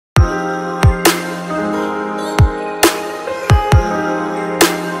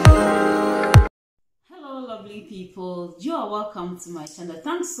people, you are welcome to my channel.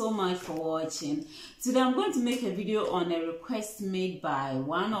 Thanks so much for watching. Today I'm going to make a video on a request made by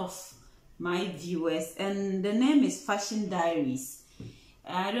one of my viewers, and the name is Fashion Diaries.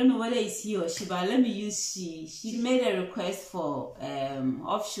 I don't know whether it's he or she, but let me use she. She made a request for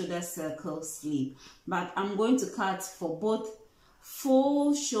off-shoulder circle sleeve, but I'm going to cut for both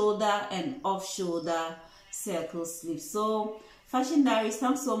full shoulder and off-shoulder circle sleeve. So Fashion Diaries,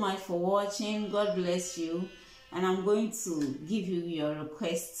 thanks so much for watching. God bless you. And I'm going to give you your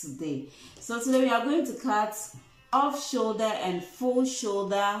request today. So today we are going to cut off shoulder and full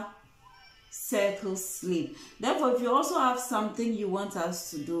shoulder circle sleeve. Therefore, if you also have something you want us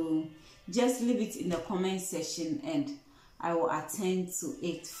to do, just leave it in the comment section and I will attend to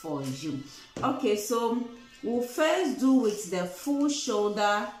it for you. Okay, so we'll first do with the full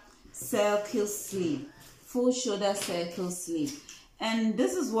shoulder circle sleeve. Full shoulder circle sleeve, and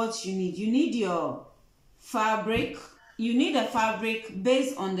this is what you need. You need your fabric. You need a fabric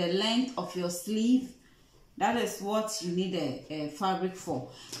based on the length of your sleeve. That is what you need a fabric for.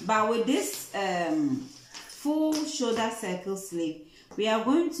 But with this full shoulder circle sleeve, we are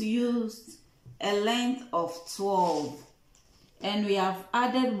going to use a length of 12, and we have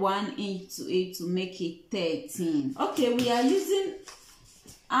added 1 inch to it to make it 13. Okay, we are using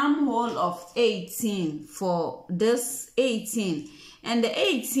armhole of 18 for this 18, and the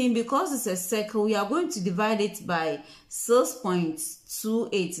 18, because it's a circle, we are going to divide it by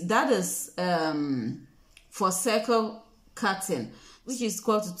 6.28. that is for circle cutting, which is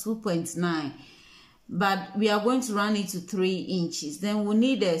equal to 2.9, but we are going to run it to 3 inches. Then we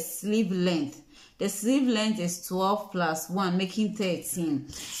need a sleeve length. The sleeve length is 12 plus 1, making 13.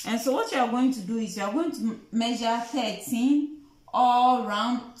 And so what you are going to do is you are going to measure 13 all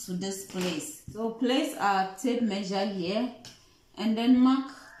round to this place. So place our tape measure here and then mark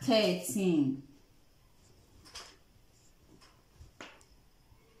 13.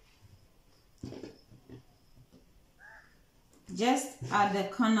 Just at the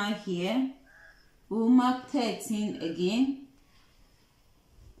corner here, we'll mark 13 again.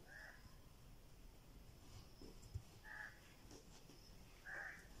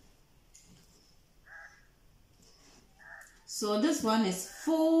 So this one is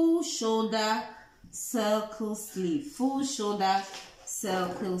full shoulder circle sleeve. Full shoulder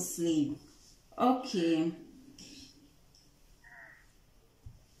circle sleeve. Okay.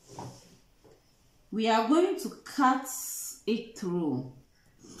 We are going to cut it through.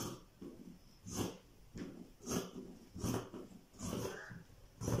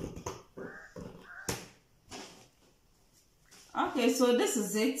 Okay, so this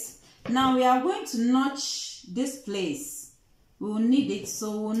is it. Now we are going to notch this place. We will need it,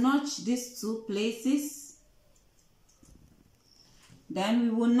 so we'll notch these 2 places. Then we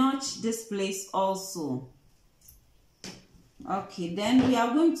will notch this place also. Okay, then we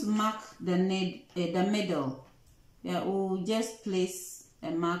are going to mark the middle. Yeah, we'll just place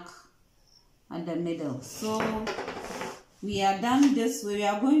a mark at the middle. So we are done this way. We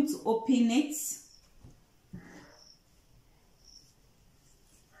are going to open it.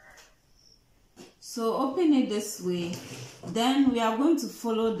 So open it this way. Then we are going to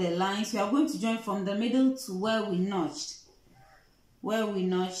follow the lines. We are going to join from the middle to where we notched. Where we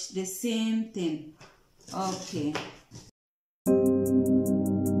notched, the same thing. Okay.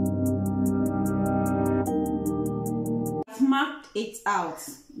 I've marked it out,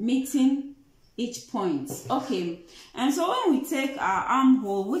 meeting each point. Okay. And so when we take our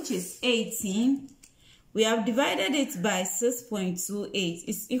armhole, which is 18, we have divided it by 6.28.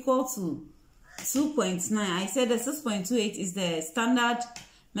 It's equal to 2.9. I said the 6.28 is the standard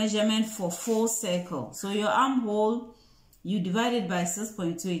measurement for full circle. So your armhole, you divide it by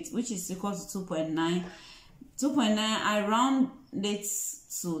 6.28, which is equal to 2.9. 2.9, I round it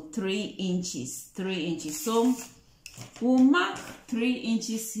to 3 inches. 3 inches. So we'll mark 3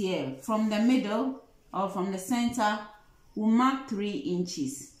 inches here. From the middle or from the center, we'll mark 3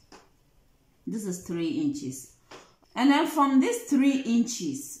 inches. This is 3 inches. And then from this 3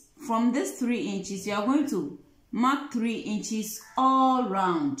 inches, you are going to mark 3 inches all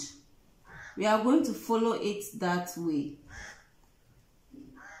round. We are going to follow it that way.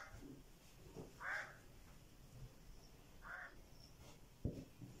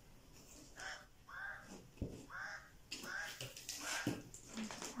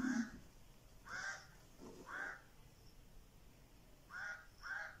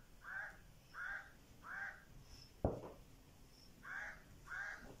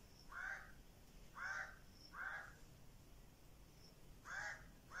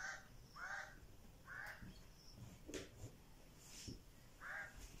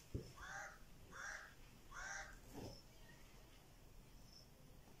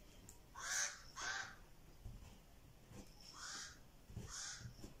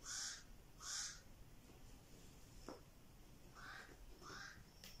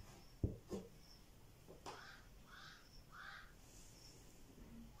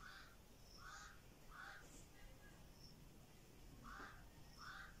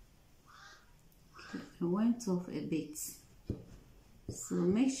 it went off a bit. So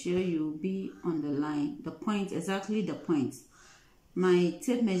make sure you be on the line, the point, exactly the point. My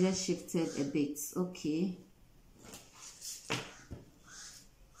tape measure shifted a bit. Okay.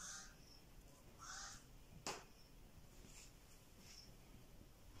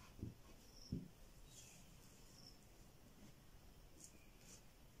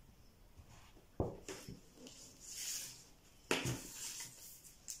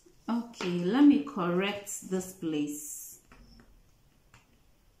 Okay, let me correct this place.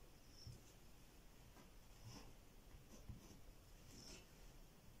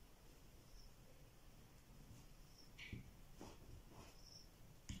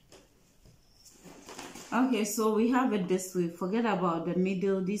 Okay, so we have it this way. Forget about the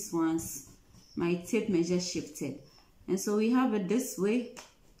middle. These ones, my tape measure shifted. And so we have it this way.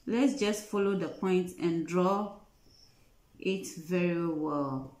 Let's just follow the point and draw it very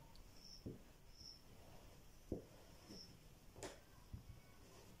well.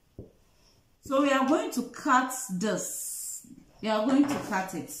 So we are going to cut this. We are going to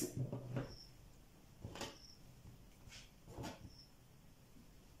cut it.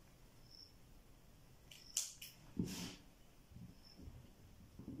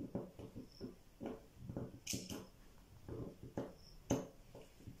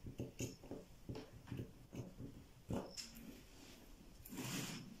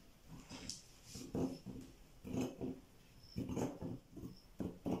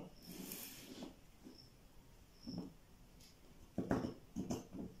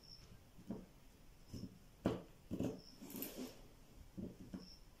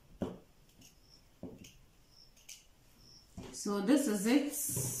 So this is it.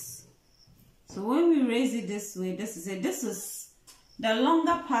 So when we raise it this way, this is it. This is the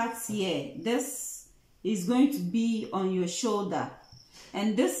longer part here. This is going to be on your shoulder,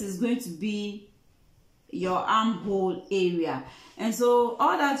 and this is going to be your armhole area. And so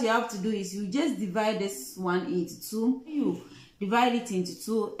all that you have to do is you just divide this one into two. You divide it into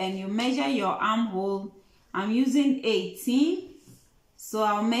two and you measure your armhole. I'm using 18, so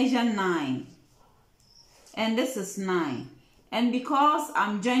I'll measure 9, and this is 9. And because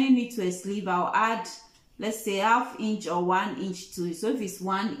I'm joining it to a sleeve, I'll add, let's say, 1/2 inch or 1 inch to it. So if it's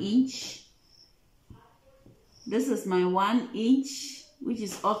 1 inch, this is my 1 inch, which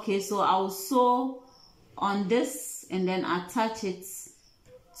is okay. So I'll sew on this and then attach it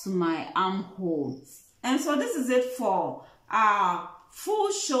to my armhole. And so this is it for our full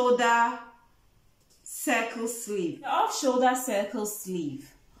shoulder circle sleeve. The off shoulder circle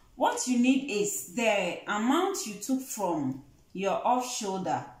sleeve, what you need is the amount you took from your off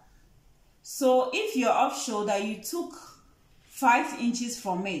shoulder. So if your off shoulder, you took 5 inches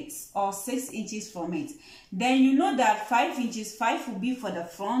from it or 6 inches from it, then you know that 5 inches, 5 will be for the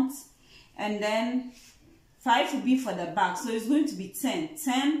front and then 5 will be for the back. So it's going to be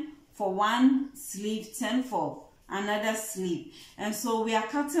 10 for one sleeve, 10 for another sleeve. And so we are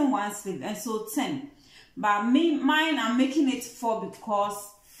cutting one sleeve, and so 10. But mine, I'm making it 4 because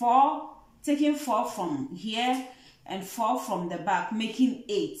 4, taking 4 from here and 4 from the back, making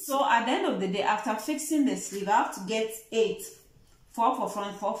 8. So at the end of the day, after fixing the sleeve, I have to get 8. 4 for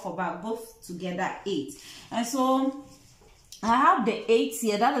front, 4 for back, both together 8. And so I have the 8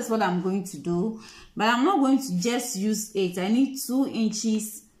 here. That is what I'm going to do. But I'm not going to just use 8. I need 2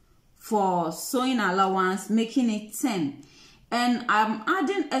 inches for sewing allowance, making it 10. And I'm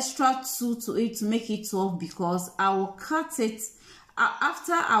adding extra 2 to it to make it 12 because I will cut it.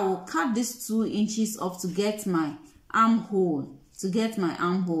 After I will cut this 2 inches off to get my armhole.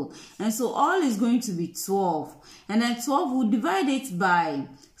 And so all is going to be 12. And then 12, we'll divide it by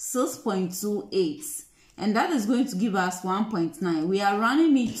 6.28. And that is going to give us 1.9. We are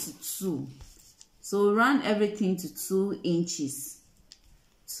running it to 2. So we run everything to 2 inches.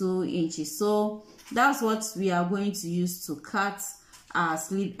 2 inches. So that's what we are going to use to cut our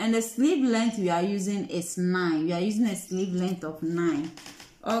sleeve. And the sleeve length we are using is 9. We are using a sleeve length of 9.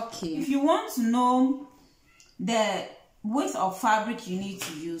 Okay. If you want to know the width of fabric you need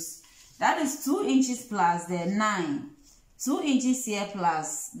to use, that is 2 inches plus the 9. 2 inches here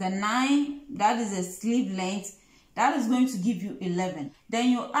plus the 9, that is a sleeve length. That is going to give you 11. Then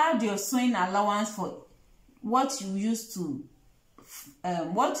you add your sewing allowance for what you use to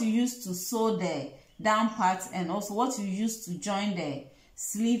sew the down part, and also what you use to join the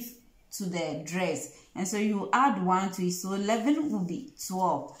sleeve to the dress. And so you add 1 to it, so 11 will be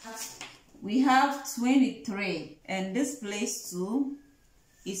 12. We have 23, and this place too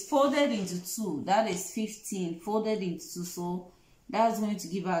is folded into 2. That is 15 folded into 2, so that's going to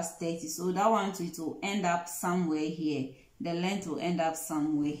give us 30. So that one, it will end up somewhere here. The length will end up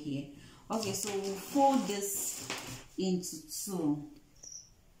somewhere here. Okay, so we'll fold this into two.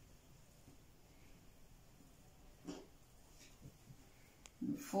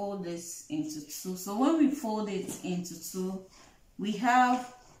 Fold this into two. So when we fold it into two, we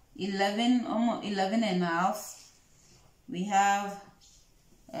have 11, almost 11 and a half. We have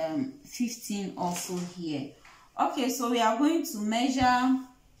 15 also here. Okay, so we are going to measure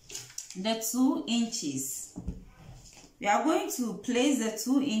the 2 inches. We are going to place the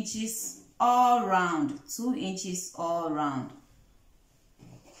 2 inches all round, 2 inches all round.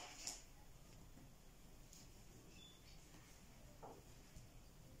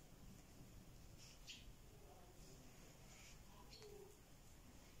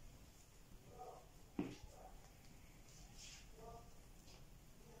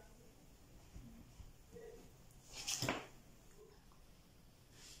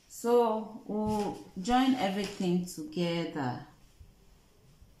 So we'll join everything together.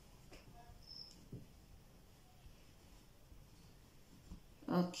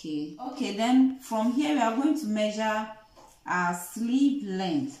 Okay, then from here we are going to measure our sleeve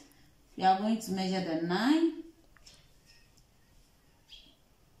length. We are going to measure the 9.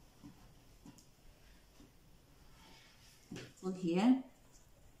 So here.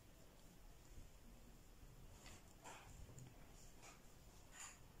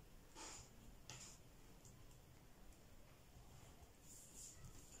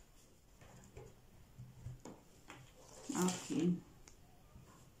 Okay.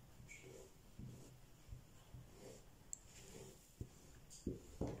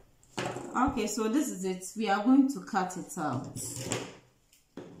 Okay, so this is it. We are going to cut it out.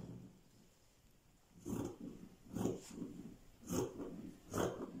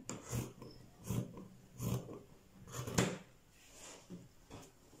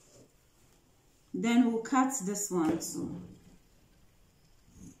 Then we'll cut this one too.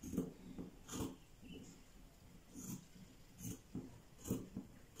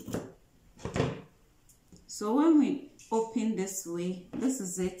 So when we open this way, this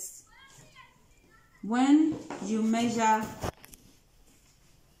is it. When you measure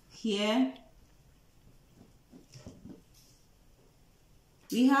here,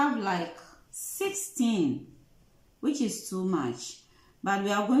 we have like 16, which is too much, but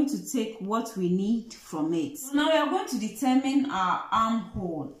we are going to take what we need from it. So now we are going to determine our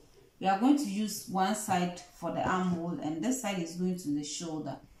armhole. We are going to use one side for the armhole and this side is going to the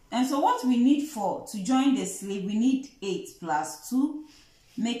shoulder. And so what we need to join the sleeve, we need 8 plus 2,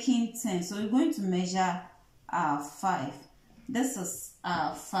 making 10. So we're going to measure our 5. This is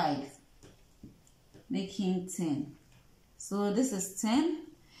our 5, making 10. So this is 10.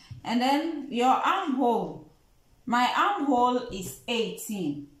 And then your armhole, my armhole is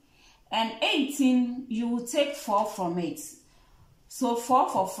 18. And 18, you will take 4 from it. So 4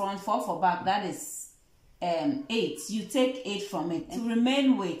 for front, 4 for back, that is 8. You take 8 from it to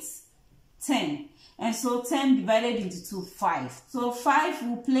remain with 10. And so 10 divided into 2, 5. So 5,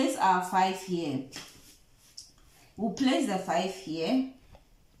 we'll place our 5 here. We'll place the 5 here.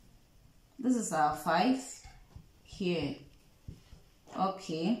 This is our 5 here.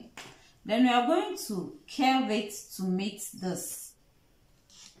 Okay. Then we are going to curve it to meet this.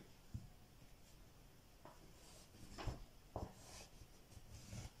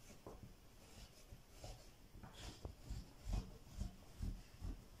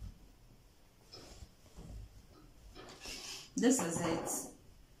 This is it.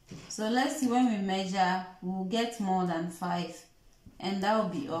 So let's see, when we measure, we'll get more than 5 and that will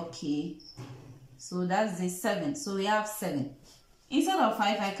be okay. So that's the 7. So we have 7. Instead of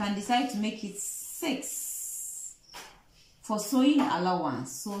 5, I can decide to make it 6 for sewing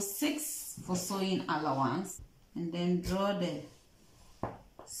allowance. So 6 for sewing allowance, and then draw the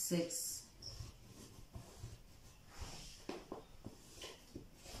 6.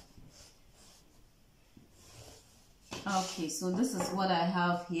 Okay, so this is what I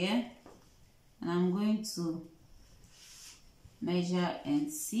have here, and I'm going to measure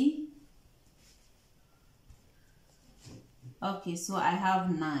and see. Okay, so I have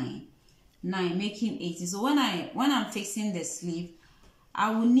 9, making 80. So when I'm fixing the sleeve,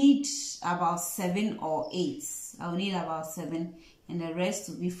 I will need about 7 or 8. I will need about 7, and the rest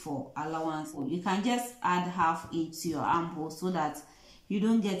will be for allowance. You can just add half inch to your armhole so that you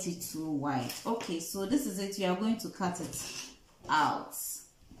don't get it too wide. Okay, so this is it. We are going to cut it out.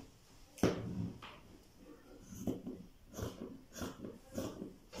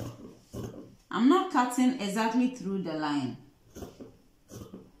 I'm not cutting exactly through the line.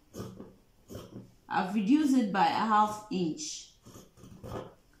 I've reduced it by a half inch.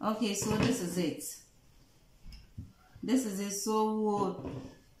 Okay, so this is it. This is it. So we'll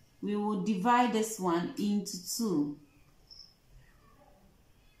we will divide this one into 2.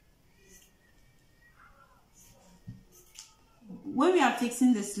 When we are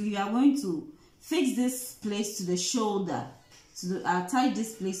fixing the sleeve, we are going to fix this place to the shoulder. Tie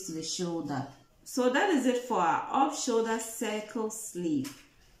this place to the shoulder. So that is it for our off-shoulder circle sleeve.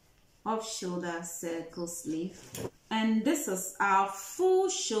 Off-shoulder circle sleeve. And this is our full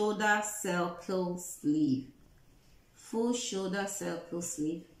shoulder circle sleeve. Full shoulder circle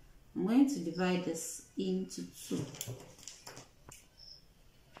sleeve. I'm going to divide this into 2.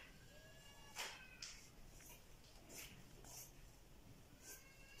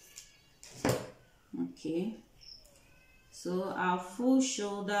 Okay, so our full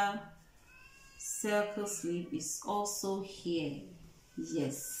shoulder circle sleeve is also here.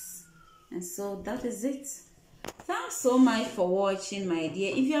 Yes, and so that is it. Thanks so much for watching, my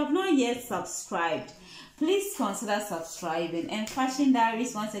dear. If you have not yet subscribed, please consider subscribing. And Fashion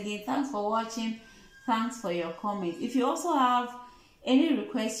Diaries, once again, thanks for watching. Thanks for your comments. If you also have any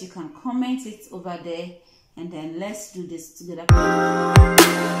requests, you can comment it over there, and then let's do this together.